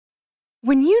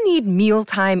When you need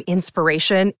mealtime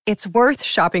inspiration, it's worth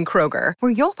shopping Kroger,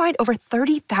 where you'll find over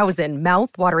 30,000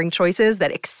 mouth-watering choices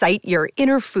that excite your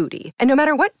inner foodie. And no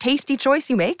matter what tasty choice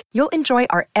you make, you'll enjoy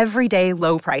our everyday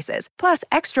low prices, plus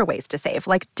extra ways to save,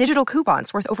 like digital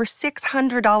coupons worth over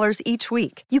 $600 each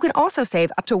week. You can also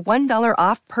save up to $1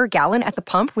 off per gallon at the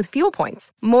pump with fuel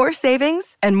points. More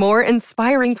savings and more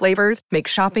inspiring flavors make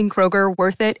shopping Kroger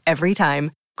worth it every time.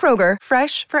 Kroger,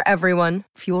 fresh for everyone.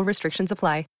 Fuel restrictions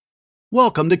apply.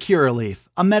 Welcome to Curaleaf,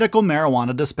 a medical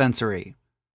marijuana dispensary.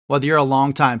 Whether you're a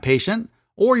longtime patient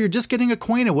or you're just getting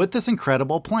acquainted with this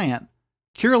incredible plant,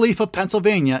 Curaleaf of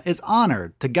Pennsylvania is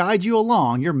honored to guide you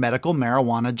along your medical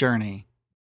marijuana journey.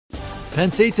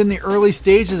 Penn State's in the early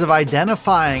stages of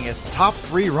identifying its top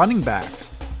 3 running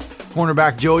backs.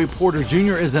 Cornerback Joey Porter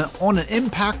Jr. is on an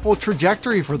impactful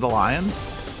trajectory for the Lions.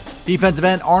 Defensive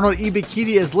end Arnold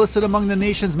Ebiketie is listed among the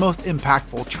nation's most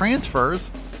impactful transfers.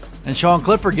 And Sean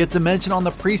Clifford gets a mention on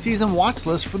the preseason watch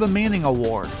list for the Manning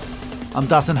Award. I'm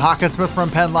Dustin Hockensmith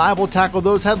from Penn Live. We'll tackle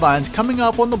those headlines coming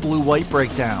up on the Blue White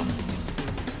Breakdown.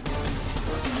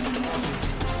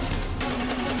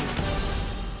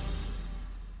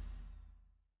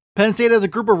 Penn State has a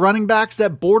group of running backs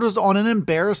that borders on an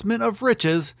embarrassment of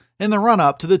riches in the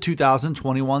run-up to the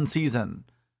 2021 season.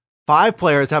 5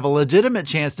 players have a legitimate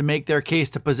chance to make their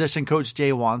case to position coach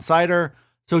Ja'Juan Seider,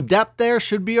 so depth there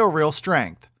should be a real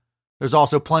strength. There's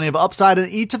also plenty of upside in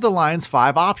each of the Lions'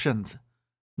 5 options.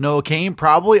 Noah Cain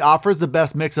probably offers the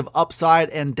best mix of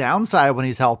upside and downside when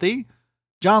he's healthy.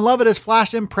 John Lovett has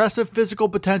flashed impressive physical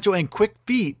potential and quick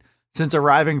feet since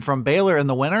arriving from Baylor in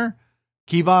the winter.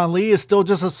 Kevon Lee is still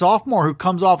just a sophomore who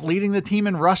comes off leading the team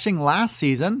in rushing last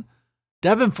season.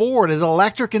 Devin Ford is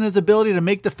electric in his ability to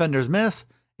make defenders miss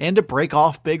and to break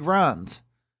off big runs.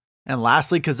 And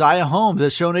lastly, Keziah Holmes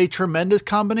has shown a tremendous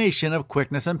combination of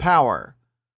quickness and power.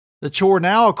 The chore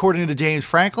now, according to James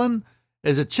Franklin,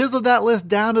 is to chisel that list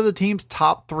down to the team's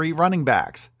top 3 running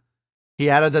backs. He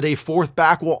added that a 4th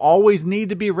back will always need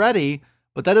to be ready,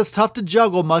 but that is tough to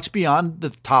juggle much beyond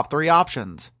the top 3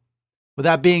 options. With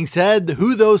that being said,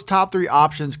 who those top 3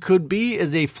 options could be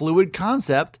is a fluid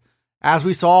concept, as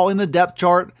we saw in the depth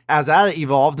chart as that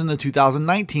evolved in the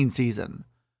 2019 season.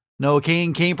 Noah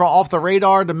Cain came from off the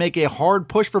radar to make a hard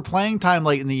push for playing time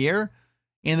late in the year,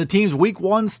 and the team's Week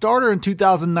 1 starter in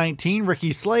 2019,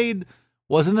 Ricky Slade,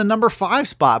 was in the number 5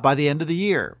 spot by the end of the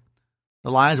year. The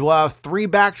Lions will have 3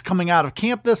 backs coming out of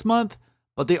camp this month,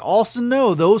 but they also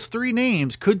know those 3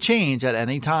 names could change at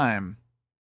any time.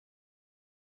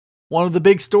 One of the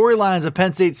big storylines of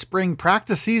Penn State's spring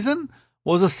practice season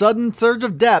was a sudden surge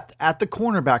of depth at the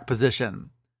cornerback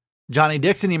position. Johnny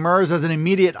Dixon emerged as an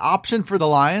immediate option for the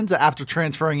Lions after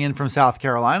transferring in from South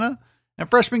Carolina, and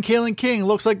freshman Kalen King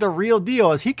looks like the real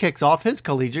deal as he kicks off his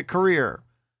collegiate career.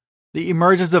 The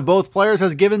emergence of both players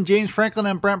has given James Franklin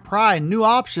and Brent Pry new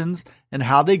options in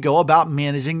how they go about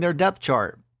managing their depth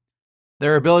chart.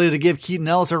 Their ability to give Keaton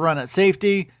Ellis a run at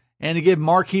safety and to give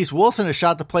Marquise Wilson a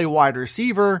shot to play wide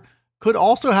receiver could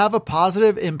also have a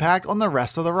positive impact on the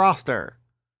rest of the roster.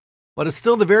 But it's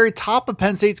still the very top of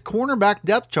Penn State's cornerback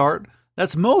depth chart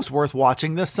that's most worth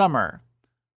watching this summer.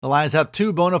 The Lions have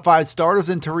 2 bona fide starters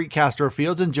in Tariq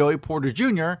Castro-Fields and Joey Porter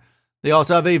Jr. They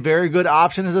also have a very good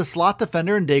option as a slot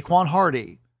defender in Daquan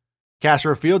Hardy.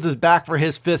 Castro-Fields is back for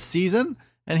his 5th season,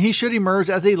 and he should emerge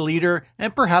as a leader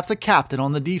and perhaps a captain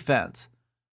on the defense.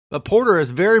 But Porter is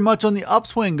very much on the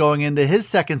upswing going into his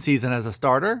 2nd season as a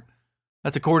starter.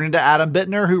 That's according to Adam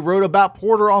Bittner, who wrote about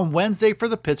Porter on Wednesday for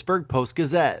the Pittsburgh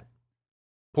Post-Gazette.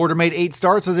 Porter made 8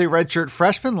 starts as a redshirt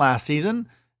freshman last season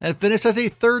and finished as a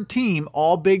 3rd-team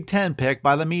All-Big Ten pick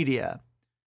by the media.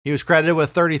 He was credited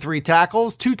with 33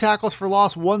 tackles, 2 tackles for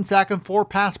loss, 1 sack, and 4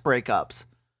 pass breakups.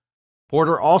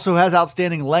 Porter also has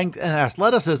outstanding length and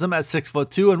athleticism at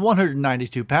 6'2" and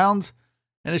 192 pounds,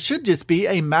 and it should just be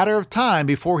a matter of time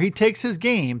before he takes his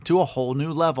game to a whole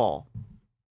new level.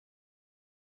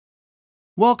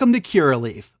 Welcome to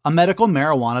Curaleaf, a medical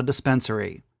marijuana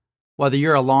dispensary. Whether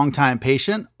you're a longtime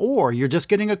patient or you're just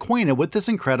getting acquainted with this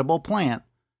incredible plant,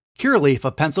 Curaleaf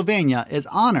of Pennsylvania is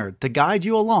honored to guide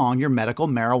you along your medical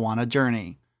marijuana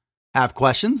journey. Have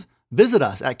questions? Visit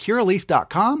us at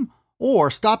curaleaf.com or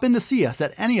stop in to see us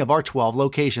at any of our 12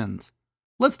 locations.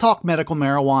 Let's talk medical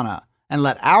marijuana and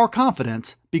let our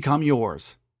confidence become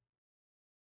yours.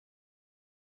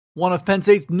 One of Penn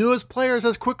State's newest players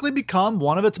has quickly become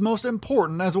one of its most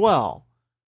important as well.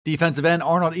 Defensive end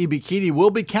Arnold Ebiketie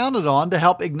will be counted on to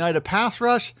help ignite a pass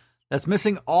rush that's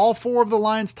missing all 4 of the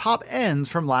Lions' top ends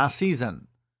from last season.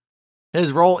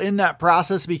 His role in that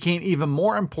process became even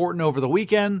more important over the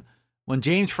weekend when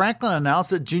James Franklin announced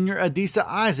that junior Adisa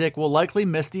Isaac will likely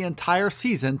miss the entire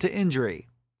season to injury.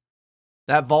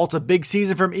 That vaults a big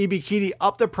season from Ebiketie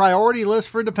up the priority list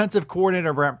for defensive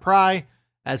coordinator Brent Pry,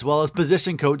 as well as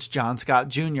position coach John Scott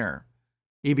Jr.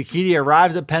 Ebiketie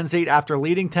arrives at Penn State after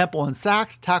leading Temple in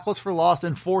sacks, tackles for loss,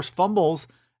 and forced fumbles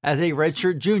as a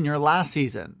redshirt junior last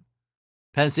season.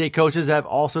 Penn State coaches have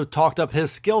also talked up his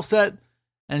skill set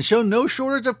and shown no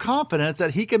shortage of confidence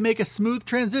that he can make a smooth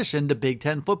transition to Big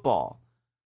Ten football.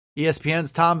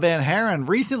 ESPN's Tom Van Haren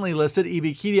recently listed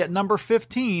Ebiketie at number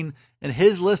 15 in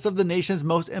his list of the nation's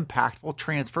most impactful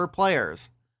transfer players.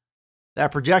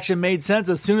 That projection made sense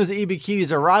as soon as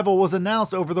Ebiketie's arrival was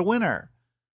announced over the winter.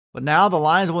 But now the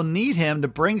Lions will need him to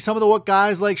bring some of what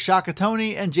guys like Shaka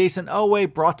Toney and Jason Owe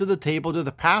brought to the table to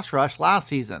the pass rush last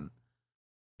season.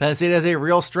 Penn State has a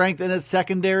real strength in its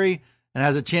secondary and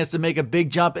has a chance to make a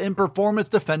big jump in performance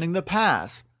defending the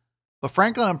pass. But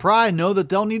Franklin and Pry know that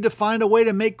they'll need to find a way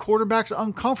to make quarterbacks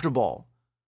uncomfortable.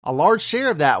 A large share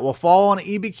of that will fall on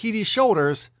Ebiketie's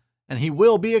shoulders, and he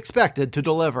will be expected to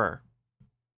deliver.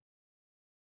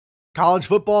 College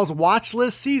football's watch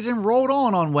list season rolled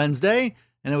on Wednesday,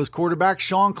 and it was quarterback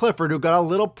Sean Clifford who got a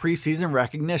little preseason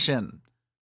recognition.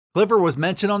 Clifford was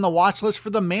mentioned on the watch list for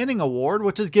the Manning Award,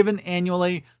 which is given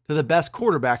annually to the best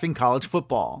quarterback in college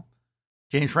football.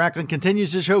 James Franklin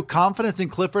continues to show confidence in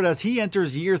Clifford as he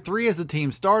enters year 3 as the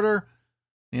team starter.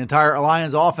 The entire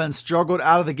Lions offense struggled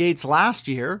out of the gates last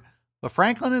year, but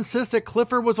Franklin insists that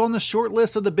Clifford was on the short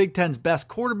list of the Big Ten's best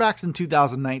quarterbacks in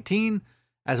 2019,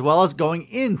 as well as going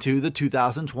into the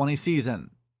 2020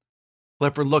 season.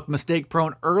 Clifford looked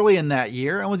mistake-prone early in that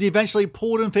year and was eventually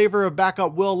pulled in favor of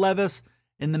backup Will Levis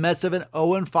in the midst of an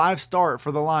 0-5 start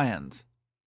for the Lions.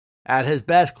 At his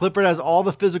best, Clifford has all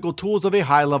the physical tools of a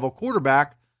high-level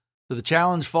quarterback, so the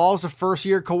challenge falls to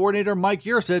first-year coordinator Mike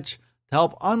Yurcich to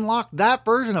help unlock that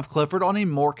version of Clifford on a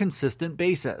more consistent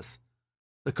basis.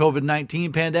 The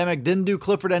COVID-19 pandemic didn't do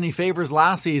Clifford any favors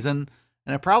last season,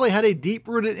 and it probably had a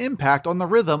deep-rooted impact on the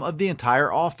rhythm of the entire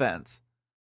offense.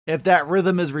 If that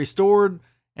rhythm is restored,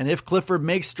 and if Clifford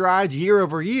makes strides year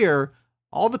over year,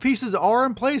 all the pieces are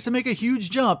in place to make a huge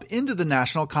jump into the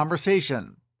national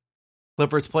conversation.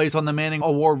 Clifford's place on the Manning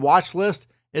Award watch list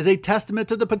is a testament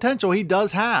to the potential he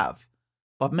does have,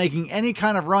 but making any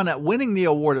kind of run at winning the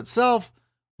award itself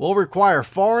will require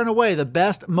far and away the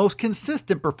best, most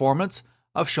consistent performance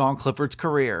of Sean Clifford's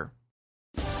career.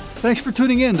 Thanks for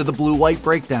tuning in to the Blue White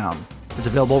Breakdown. It's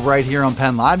available right here on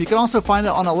Penn Live. You can also find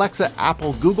it on Alexa,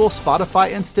 Apple, Google,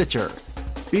 Spotify, and Stitcher.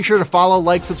 Be sure to follow,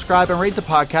 like, subscribe, and rate the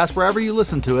podcast wherever you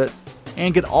listen to it,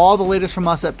 and get all the latest from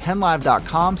us at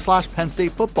PennLive.com/Penn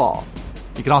State Football.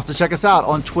 You can also check us out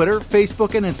on Twitter,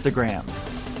 Facebook, and Instagram.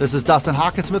 This is Dustin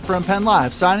Hockensmith from Penn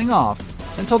Live signing off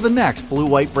until the next Blue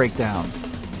White Breakdown.